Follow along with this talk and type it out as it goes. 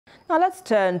Now let's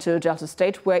turn to Delta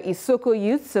State, where Isoko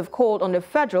youths have called on the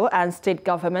federal and state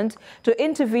government to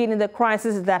intervene in the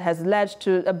crisis that has led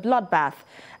to a bloodbath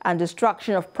and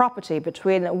destruction of property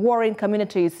between warring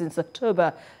communities since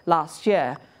October last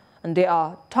year. And they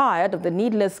are tired of the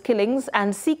needless killings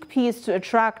and seek peace to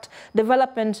attract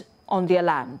development on their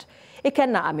land.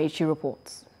 Ikenna Amechi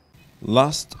reports.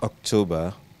 Last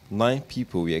October, 9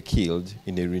 people were killed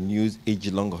in a renewed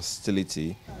age-long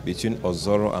hostility between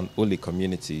Ozoro and Ole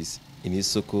communities in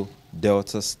Isoko,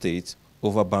 Delta State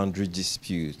over boundary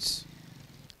disputes.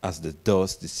 As the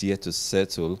dust is yet to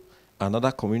settle,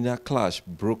 another communal clash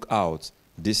broke out,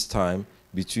 this time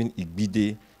between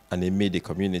Igbide and Emede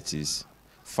communities.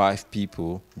 5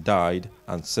 people died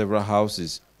and several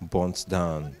houses burnt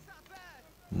down.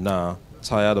 Now,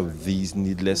 tired of these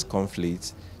needless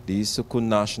conflicts, the Isoko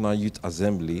National Youth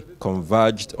Assembly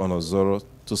converged on Ozoro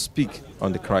to speak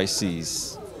on the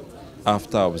crisis.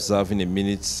 After observing a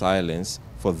minute's silence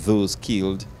for those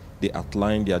killed, they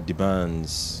outlined their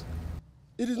demands.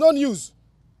 It is no news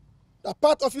that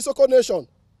part of Isoko Nation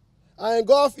are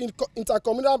engulfed in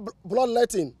intercommunal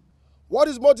bloodletting. What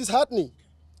is more disheartening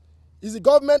is the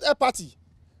government apathy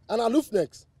and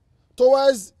aloofness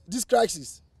towards this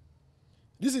crisis.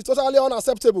 This is totally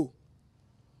unacceptable.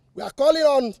 We are calling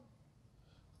on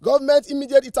government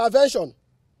immediate intervention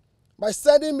by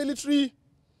sending military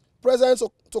presence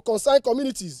to concerned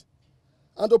communities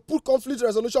and to put conflict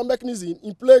resolution mechanism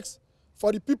in place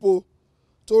for the people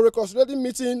to a reconciliating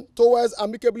meeting towards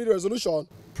amicable resolution.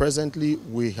 Presently,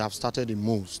 we have started the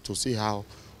moves to see how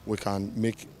we can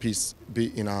make peace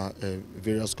be in our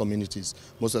various communities,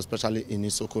 most especially in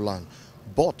Isoko land.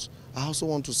 But I also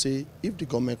want to say, if the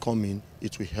government come in,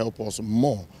 it will help us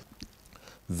more.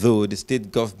 Though the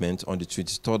state government on the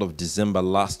 23rd of December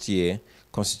last year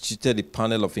constituted a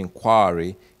panel of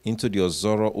inquiry into the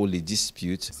Ozoro-Ole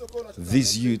dispute,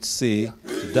 these youths say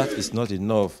that is not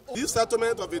enough. This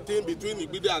settlement of a thing between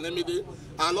Igbide and Emede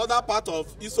and other part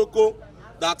of Isoko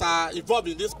that are involved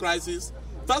in this crisis,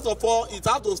 first of all, it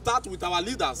has to start with our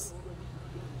leaders.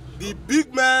 The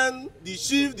big men, the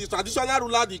chief, the traditional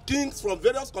ruler, the kings from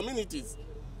various communities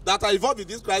that are involved in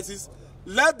this crisis,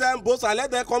 let them both and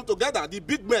let them come together, the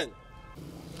big men.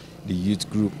 The youth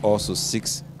group also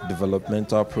seeks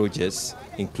developmental projects,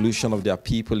 inclusion of their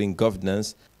people in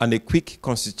governance, and a quick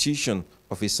constitution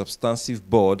of a substantive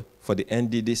board for the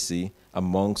NDDC,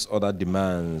 amongst other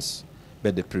demands.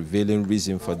 But the prevailing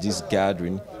reason for this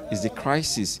gathering is the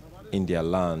crisis in their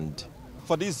land.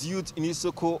 For these youth in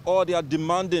Isoko, all they are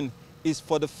demanding is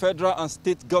for the federal and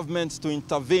state governments to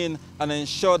intervene and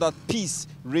ensure that peace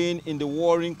reign in the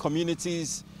warring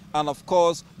communities and, of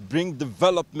course, bring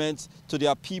development to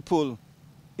their people.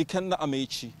 Ikenna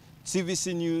Amechi,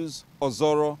 TVC News,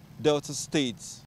 Ozoro, Delta State.